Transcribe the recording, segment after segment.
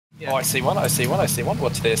Yeah. Oh, I see one, I see one, I see one.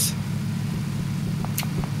 What's this?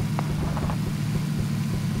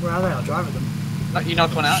 Where are they? I'll drive with them. No, you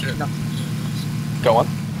knocked one out? No. Go on.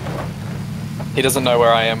 He doesn't know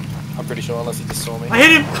where I am, I'm pretty sure, unless he just saw me. I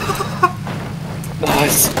hit him!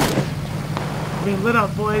 Nice. I'm being lit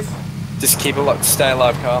up, boys. Just keep it, stay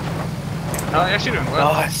alive, Carl. Oh, you're actually doing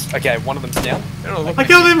well. Nice. Okay, one of them's down. I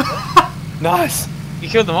killed him! Nice. You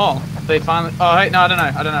killed them all. They finally. Oh, hey, no, I don't know.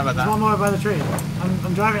 I don't know about that. There's one more by the tree.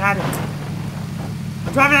 I'm driving at him.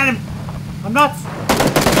 I'm driving at him. I'm nuts.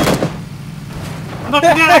 I'm not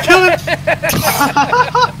dead. I killed him.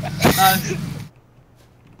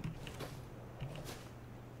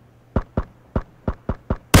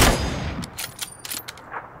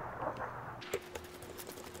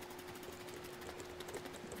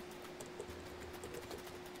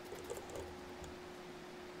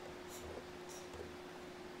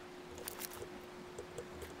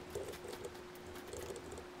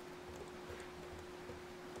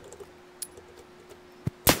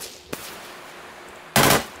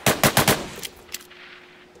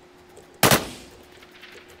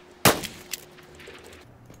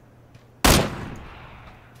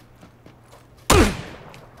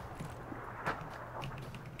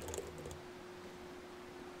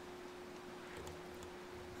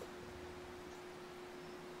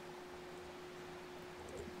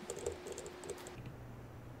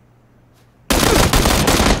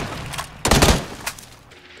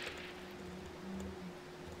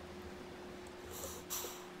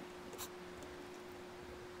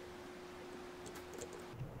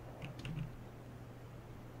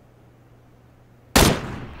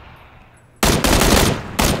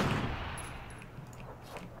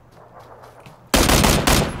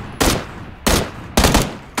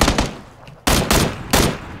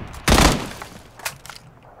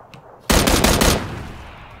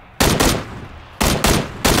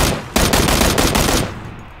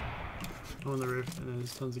 I'm on the roof and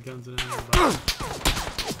there's tons of guns in it.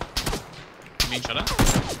 You mean shut up?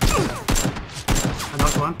 I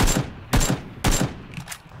knocked one.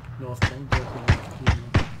 North one.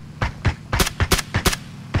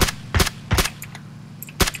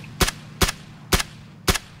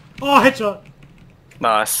 Oh, headshot!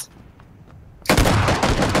 Nice.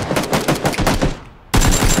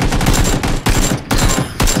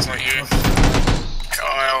 It's not you.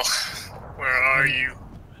 Kyle, where are you?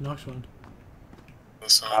 I knocked one.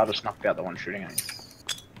 I just knocked out the one shooting at you.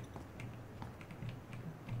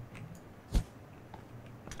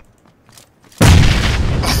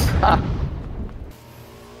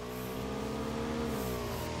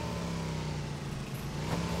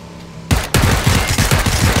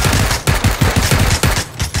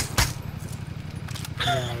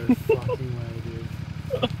 No fucking way, dude.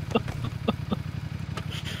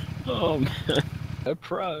 Oh man, a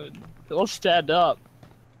prone. They'll stand up.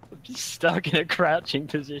 I'm just stuck in a crouching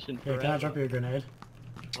position. Hey, can I drop you a grenade?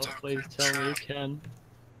 Oh, please tell me you can.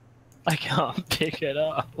 I can't pick it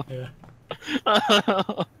up. Yeah.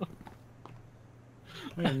 What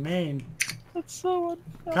do you mean? That's so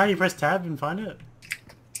unfair. Can't you press tab and find it?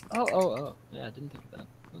 Oh. Yeah, I didn't think of that.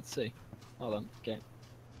 Let's see. Hold on. Okay.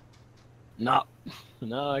 No.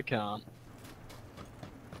 No, I can't.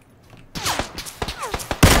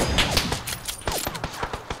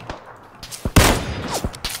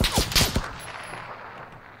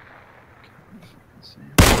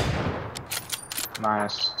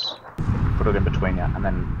 Nice. Put it in between you and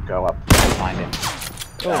then go up behind him.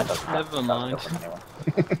 Oh, never mind.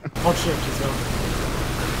 Hold shift as well.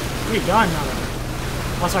 Where are you going now?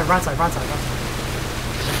 Oh, sorry, right side.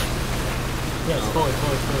 Yes, forward.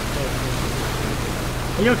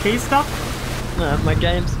 Are you okay, stuff? No, my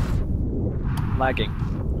game's lagging.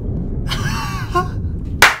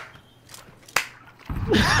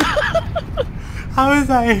 How is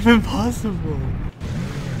that even possible?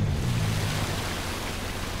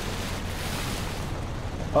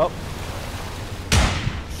 Oh.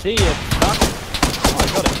 See ya, fuck. Oh, I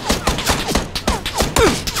got it.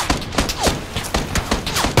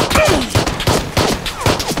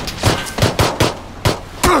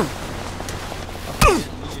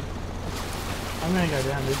 I'm gonna go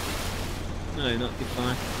down, dude. No, you're not. You're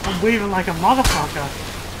fine. I'm weaving like a motherfucker.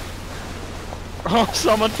 Oh,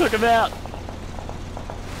 someone took him out.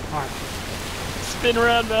 Alright. Spin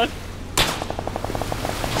around, man.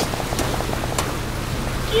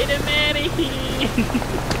 Get him out of here!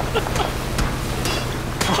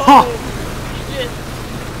 Oh, shit!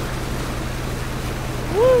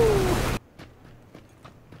 Woo!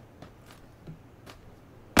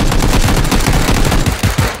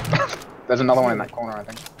 There's another one in that corner, I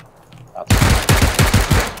think.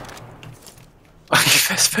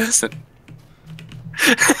 First person.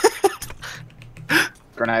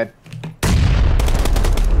 Grenade.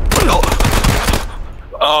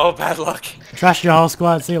 Oh, bad luck. Trash your whole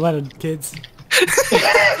squad. See you later, kids.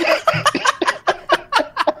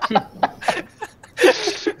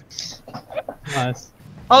 Nice.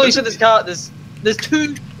 Holy shit, this car, there's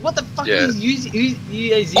two, what the fuck Yeah. is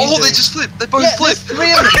UAZ Oh, doing? they just flipped. They both Yeah, flipped. there's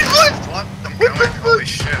three of them. What? I'm going. Holy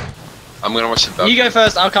shit. I'm gonna watch the dog. You go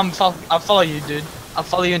first, I'll follow you, dude. I'll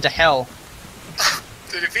follow you into hell.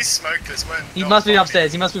 Dude, if he smoked this, when He must be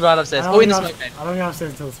upstairs, he must be right upstairs. I Oh, don't in the go- smoke man. I don't go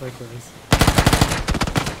upstairs until the smoke clears.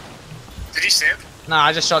 Did you see him? Nah,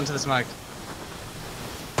 I just shot into the smoke.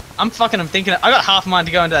 I'm thinking, I got half mine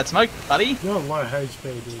to go into that smoke, buddy. You're low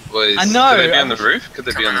HP, dude. Boys, I know, Could they be I on the was- roof? Could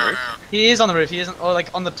they be on the roof? He is on the roof, he isn't, or like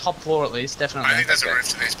on the top floor at least, definitely. I think there's a Okay. roof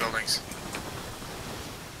to these buildings.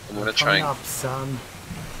 I'm gonna try Coming and... up, son.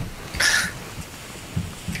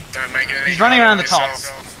 Don't make it any He's running harder around on the tops.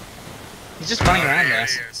 yourself. He's just running around Yeah, there.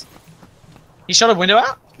 he is. He shot a window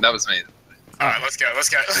out? That was me. Alright, let's go, let's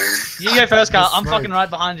go. You go first, Carl, I'm Smoke. fucking right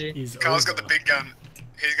behind you. He's Carl's got the over. big gun.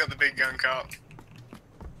 He's got the big gun, Carl.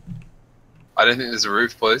 I don't think there's a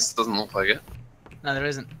roof, boys. Doesn't look like it. No, there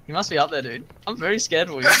isn't. He must be up there, dude. I'm very scared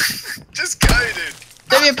for you. Just go, dude.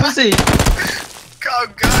 Don't be a pussy! Carl,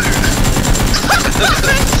 go.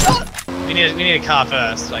 We need a car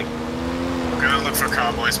first, like, We're gonna look for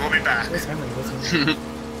car, boys. We'll be back. Where's Henry? Where's Henry?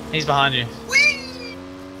 he's behind you.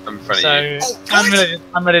 I'm in front So, of you. Oh,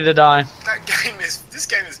 I'm ready to die. This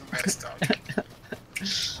game is messed up.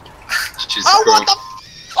 She's Oh, cool. what the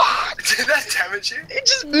fuck? Did that damage you? It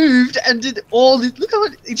just moved and did all this. Look how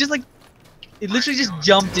it just like. It literally just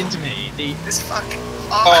jumped into me. This fuck.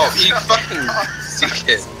 Oh, you fucking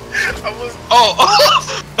dickhead. I was. Oh,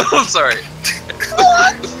 I'm sorry.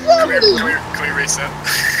 What? Can we reset?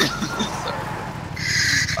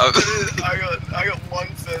 Um, I got one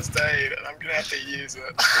first aid and I'm gonna have to use it.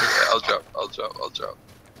 yeah, I'll drop.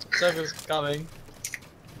 Circle's coming.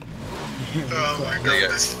 Oh my There you god,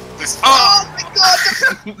 go. this Oh my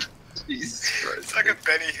god! Jesus it's Christ. like a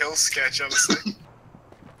Benny Hill sketch, honestly.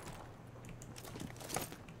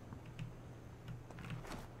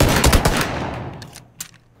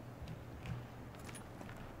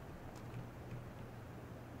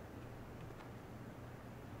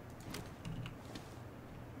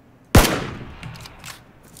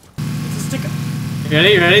 It's a sticker. You ready?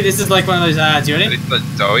 You ready? This is like one of those ads. You ready? Ready for the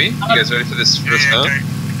doughy? You guys ready for this first Yeah, turn?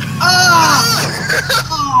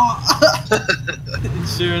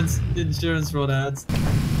 Insurance fraud ads.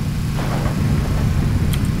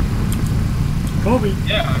 Kobe.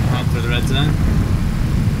 Yeah, we're going through the red zone.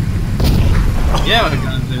 Yeah, we're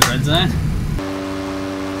going through the red zone.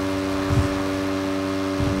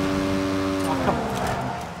 Oh, come on.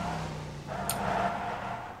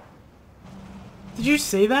 Did you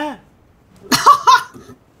see that?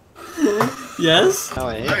 Yes. Oh,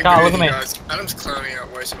 I yeah. agree Carl, look with at you me. guys. Adam's clowning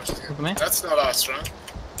out way too much. Look at me. That's not us, right?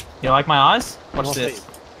 You like my eyes? Watch Come on, this. please.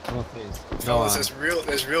 Come on, please. Fellas, there's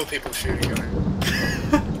real people shooting at me.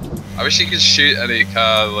 I wish you could shoot at a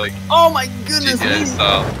car like Oh my goodness! GTA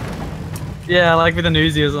style. Yeah, like with a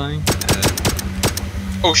Uzi or something.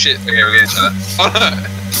 Oh shit, okay, we're getting shot at.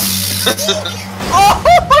 Oh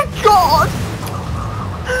my god!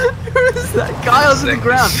 Who is that guy on the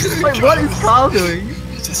ground? Wait, what is Carl doing?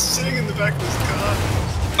 He's just sitting in the back of his car.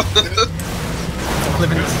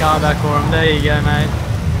 Flipping this car back for him. There you go, mate.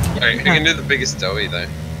 Alright, who can do the biggest doughy though?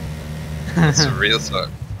 It's a real talk.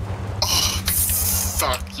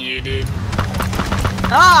 Fuck you, dude.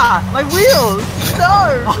 Ah! My wheels!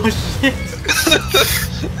 No! Oh shit.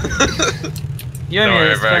 You owe Don't me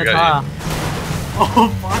worry, a bro, I spare got tire. Oh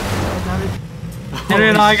fuck. Damage. Henry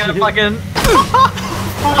and I gotta fucking.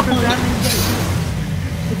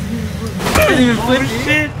 Didn't even flip Oh you.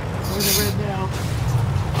 shit. Where's the red now?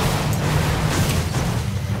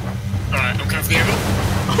 Alright, I'm coming for the angle.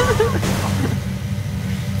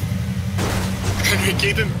 Henry,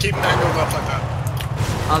 keep him angled up like that.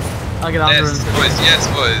 I'll get under Yes, him. boys, yes,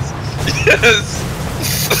 boys. Yes!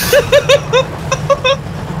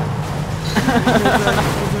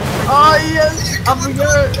 Oh yes! Up we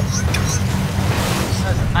go!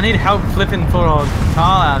 I need help flipping poor old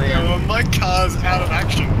Carl out Yeah, here. well, my car's out of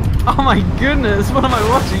action. Oh my goodness, what am I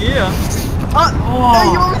watching here?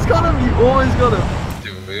 Oh, you almost got him, you almost got him.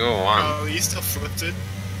 Dude, we all won. Oh, you still flipped it?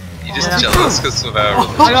 You just Yeah. jealous because of our...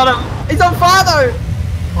 I got him! He's on fire though!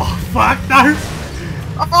 Oh fuck no.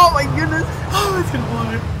 Oh my goodness! Oh, it's gonna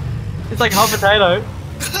blow. It's like hot potato.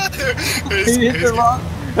 Who's- He hit who's- the last.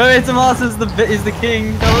 Who hits the last is the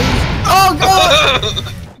king, fellas. Oh god!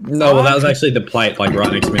 No, well, that was actually the plate, like right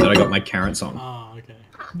next to me that I got my carrots on. Oh, okay.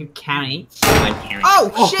 You carry.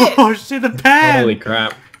 Oh shit! Oh shit, the pan! Holy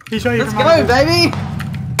crap. He shot you Let's from go, under. baby!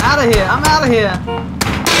 Out of here! I'm out of here!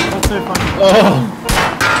 That's so funny. Oh!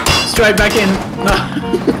 Straight back in. No.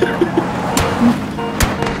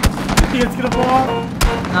 It's gonna blow up.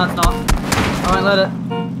 No, it's not. I won't let it.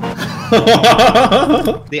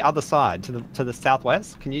 The other side, to the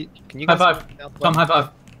southwest. Can you High guys? five. Tom, high five.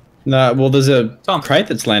 No, well, there's a Tom. crate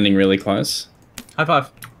that's landing really close. High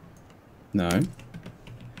five. No.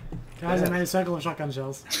 Guys, I made a circle of shotgun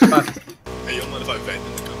shells. Hey, you'll mind if I vent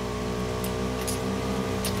in the gun?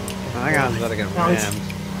 Hang on, let it get No, it's- rammed.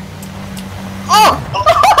 Oh!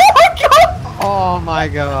 Oh my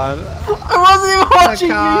god! I wasn't even watching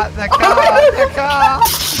The car!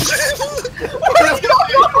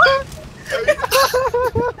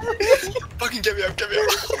 Fucking get me up, get me up.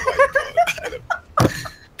 Oh my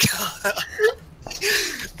god, Adam.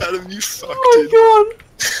 Adam, you sucked, dude.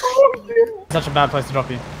 Such a bad place to drop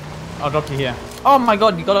you. I'll drop you here. Oh my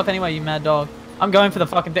god, you got off anyway, you mad dog. I'm going for the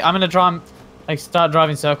fucking thing. I'm gonna try and like start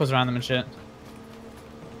driving circles around them and shit.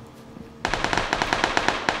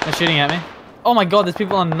 They're shooting at me. Oh my god, there's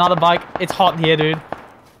people on another bike. It's hot here, dude.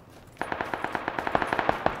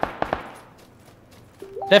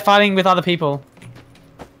 They're fighting with other people.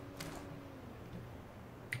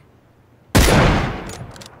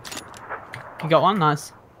 You got one?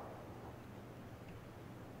 Nice.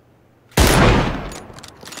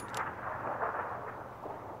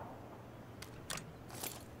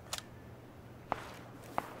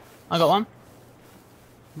 I got one.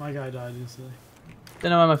 My guy died instantly.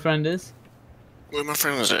 Don't know where my friend is. Where my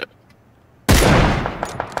friend was at?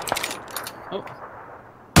 Oh,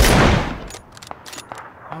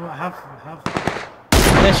 Have.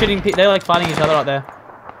 they're shooting. They're like fighting each other out there.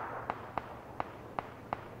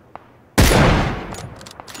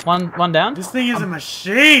 One down. This thing is a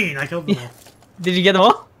machine! I killed them all. Did you get them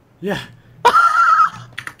all? Yeah.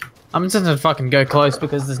 I'm just gonna fucking go close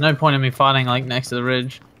because there's no point in me fighting like next to the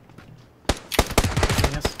ridge.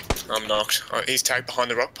 Yes. I'm knocked. Oh, he's tagged behind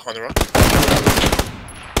the rock,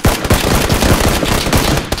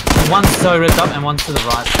 One's so ripped up and one's to the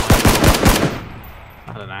right.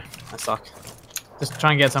 I don't know. I suck. Just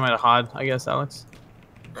try and get somewhere to hide, I guess, Alex.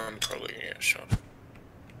 I'm probably gonna get shot.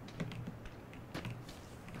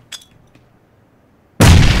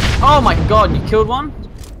 Oh my god, you killed one?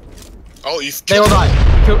 Oh, you've They all killed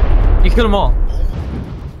died. You killed them all.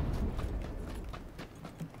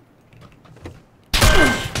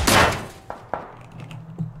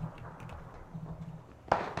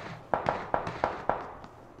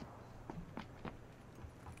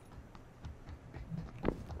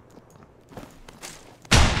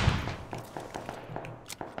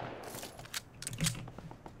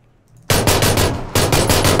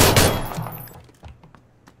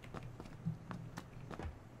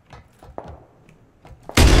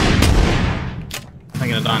 I'm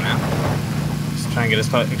gonna die now. Just try and get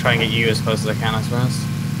try and get you as close as I can, I suppose.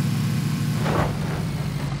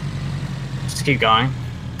 Just keep going.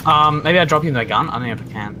 Maybe I drop you the gun. I don't know if I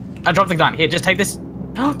can. I dropped the gun. Here, just take this.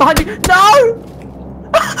 Behind you! No!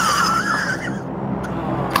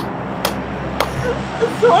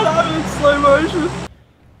 I saw it happen in slow motion.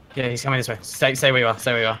 Yeah, he's coming this way. Stay where you are.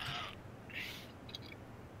 Stay where you are.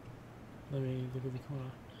 Let me look at the corner.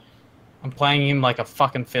 I'm playing him like a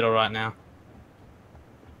fucking fiddle right now.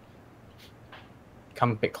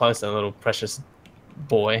 Come a bit closer, little precious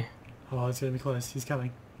boy. Oh, it's gonna be close. He's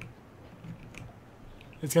coming.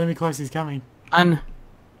 It's gonna be close. He's coming. And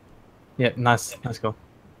yeah, nice goal.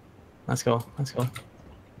 Nice goal.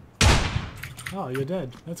 Oh, you're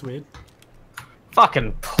dead. That's weird.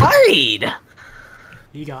 Fucking played.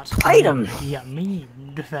 You got Played him. You got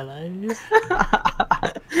memed, fellow.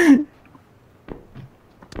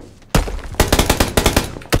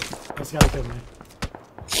 This guy killed me.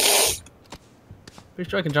 Pretty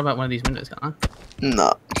sure I can jump out one of these windows, can't I?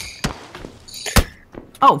 No.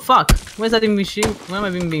 Oh fuck! Where's that even being shooting? Where am I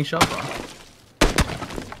even being shot from?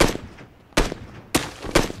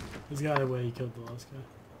 This guy where he killed the last guy.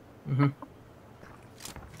 Mm-hmm.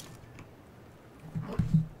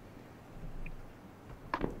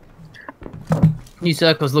 New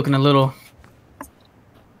circle's looking a little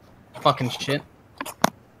fucking shit.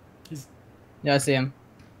 He's... Yeah, I see him.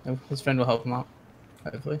 His friend will help him out,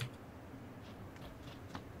 hopefully.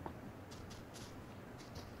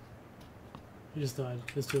 He just died.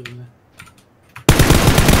 There's two of them there.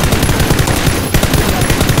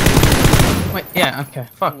 Wait, yeah, okay.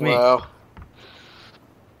 Fuck me. Wow.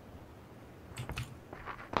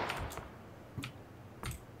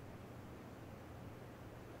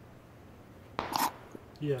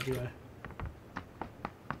 Yeah, yeah.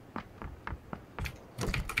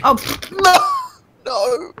 Oh, No!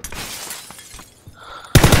 No!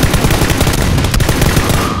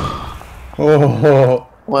 Oh.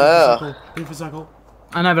 Wow. Circle. Be for circle.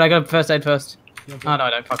 I know, but I got first aid first. Yeah, Oh no, I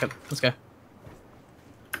don't. Fuck it. Let's go.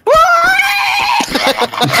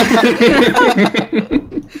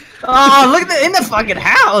 Oh, look at in the fucking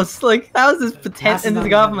house. Like, how is this potent? And there's a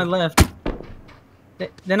guy on my left.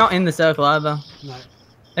 They're not in the circle either. No.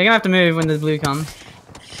 They're gonna have to move when the blue comes.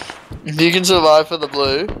 If you can survive for the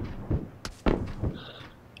blue.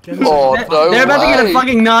 Get him. Oh, no They're about to get a way.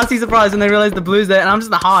 fucking nasty surprise when they realize the blue's there, and I'm just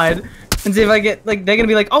gonna hide and see if I get like. They're gonna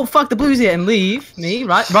be like, "Oh fuck, the blue's here," and leave me.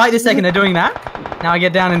 Right this second, they're doing that. Now I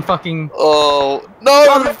get down and fucking. Oh, Oh,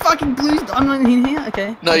 no! the fucking blues! I'm not in here.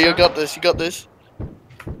 Okay. No, you got this, you got this.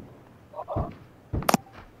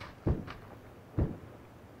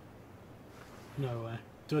 No way.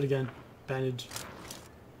 Do it again. Bandage.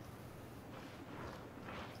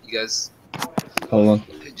 You guys, Hold on.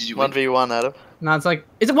 did you win? 1v1, Adam. No, it's like,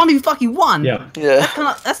 is it 1v1? Yeah. Yeah,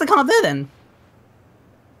 That's the kind of there then.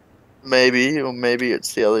 maybe, or maybe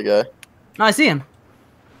it's the other guy. No, I see him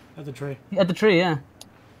At the tree. at the tree. Yeah.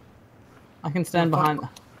 I can stand Oh, fuck. behind.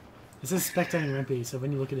 It says spectating Wimpy, so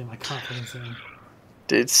when you look at him, I can't fucking see him.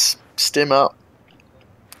 Dude, stim up.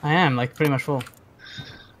 I am like pretty much full.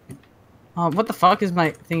 Oh, what the fuck is my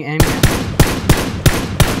thing aiming at?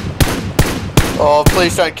 Oh,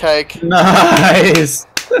 please don't cake. Nice.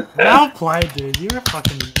 Well played, dude. You're a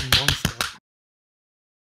fucking